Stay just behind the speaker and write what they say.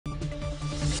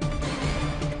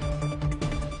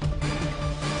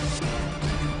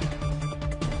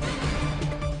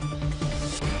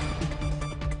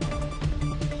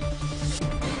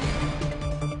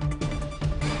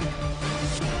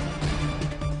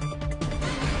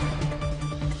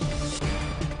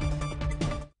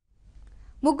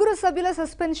ముగ్గురు సభ్యుల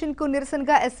సస్పెన్షన్ కు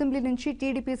నిరసనగా అసెంబ్లీ నుంచి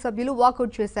టీడీపీ సభ్యులు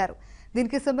వాకౌట్ చేశారు.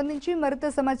 దీనికి సంబంధించి మరింత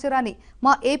సమాచారాన్ని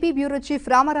మా ఏపీ బ్యూరో చీఫ్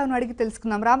రామారావును అడిగి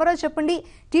తెలుసుకుందాం. రామారావు, చెప్పండి,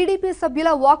 టీడీపీ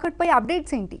సభ్యుల వాకౌట్ పై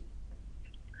అప్డేట్స్ ఏంటి?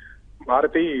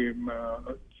 భారతి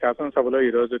శాసనసభలో ఈ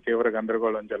రోజు తీవ్ర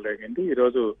గందరగోళం చెలరేగింది. ఈ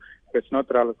రోజు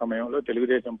ప్రశ్నోత్తరాల సమయంలో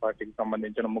తెలుగుదేశం పార్టీకి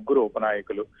సంబంధించిన ముగ్గురు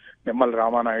ఉపనాయకులు నిమ్మల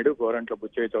రామానాయుడు, గోరంట్ల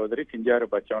బుచ్చయ్య చౌదరి, కింజారు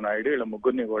బచ్చవనాయుడు వీళ్ళ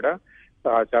ముగ్గురిని కూడా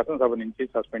శాసనసభ నుంచి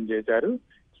సస్పెండ్ చేశారు.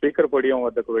 స్పీకర్ పొడియం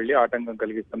వద్దకు వెళ్లి ఆటంకం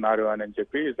కలిగిస్తున్నారు అని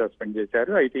చెప్పి సస్పెండ్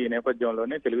చేశారు. అయితే ఈ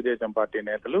నేపథ్యంలోనే తెలుగుదేశం పార్టీ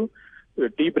నేతలు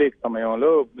టీ బ్రేక్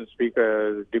సమయంలో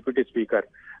డిప్యూటీ స్పీకర్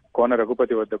కోన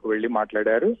రఘుపతి వద్దకు వెళ్లి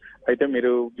మాట్లాడారు. అయితే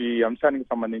మీరు ఈ అంశానికి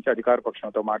సంబంధించి అధికార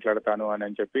పక్షంతో మాట్లాడతాను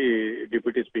అని చెప్పి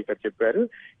డిప్యూటీ స్పీకర్ చెప్పారు.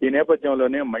 ఈ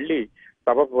నేపథ్యంలోనే మళ్లీ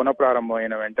సభ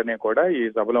పునఃప్రారంభమైన వెంటనే కూడా ఈ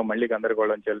సభలో మళ్లీ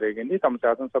గందరగోళం చెలరేగింది. తమ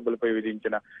శాసనసభ్యులపై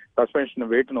విధించిన సస్పెన్షన్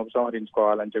వేటును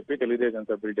ఉపసంహరించుకోవాలని చెప్పి తెలుగుదేశం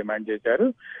సభ్యులు డిమాండ్ చేశారు.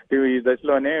 ఈ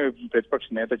దశలోనే ప్రతిపక్ష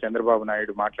నేత చంద్రబాబు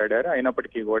నాయుడు మాట్లాడారు.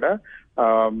 అయినప్పటికీ కూడా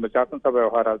శాసనసభ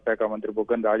వ్యవహారాల శాఖ మంత్రి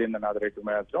బుగ్గన రాజేంద్రనాథ్ రెడ్డి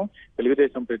మాత్రం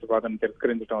తెలుగుదేశం ప్రతిపాదన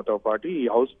తిరస్కరించడంతో పాటు ఈ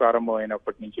హౌస్ ప్రారంభం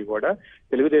అయినప్పటి నుంచి కూడా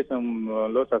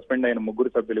తెలుగుదేశంలో సస్పెండ్ అయిన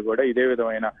ముగ్గురు సభ్యులు కూడా ఇదే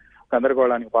విధమైన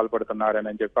గందరగోళానికి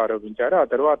పాల్పడుతున్నారని చెప్పి ఆరోపించారు. ఆ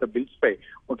తర్వాత బిల్స్ పై,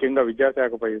 ముఖ్యంగా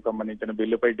విద్యాశాఖపై సంబంధించిన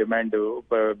బిల్లుపై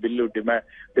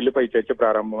చర్చ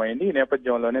ప్రారంభమైంది. ఈ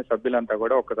నేపథ్యంలోనే సభ్యులంతా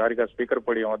కూడా ఒక్కసారిగా స్పీకర్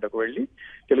పొడియం వద్దకు వెళ్లి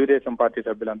తెలుగుదేశం పార్టీ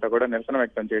సభ్యులంతా కూడా నిరసన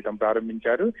వ్యక్తం చేయడం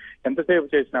ప్రారంభించారు. ఎంతసేపు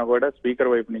చేసినా కూడా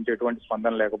స్పీకర్ వైపు నుంచి ఎటువంటి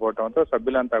స్పందన లేకపోవడంతో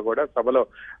సభ్యులంతా కూడా సభలో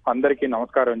అందరికీ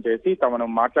నమస్కారం చేసి తమను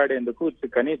మాట్లాడేందుకు,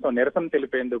 కనీసం నిరసన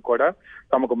తెలిపేందుకు కూడా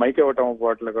తమకు మైక్ ఇవ్వటం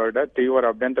పట్ల కూడా తీవ్ర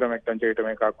అభ్యంతరం వ్యక్తం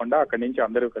చేయటమే కాకుండా అక్కడి నుంచి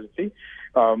అందరూ కలిసి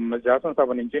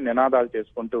శాసనసభ నుంచి నినాదాలు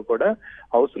చేసుకుంటూ కూడా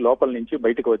హౌస్ లోపల నుంచి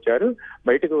బయటకు వచ్చారు.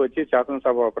 బయటకు వచ్చి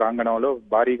శాసనసభ ప్రాంగణంలో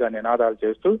భారీగా నినాదాలు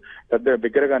చేస్తూ,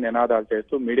 బిగ్గరగా నినాదాలు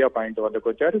చేస్తూ మీడియా పాయింట్ వద్దకు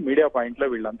వచ్చారు. మీడియా పాయింట్ లో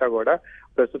వీళ్ళంతా కూడా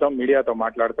ప్రస్తుతం మీడియాతో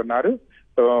మాట్లాడుతున్నారు.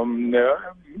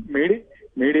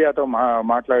 మీడియాతో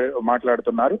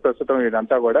మాట్లాడుతున్నారు. ప్రస్తుతం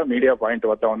వీరంతా కూడా మీడియా పాయింట్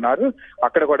వద్ద ఉన్నారు.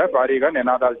 అక్కడ కూడా భారీగా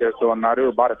నినాదాలు చేస్తూ ఉన్నారు.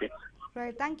 భారతి.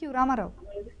 Thank you Ramarao.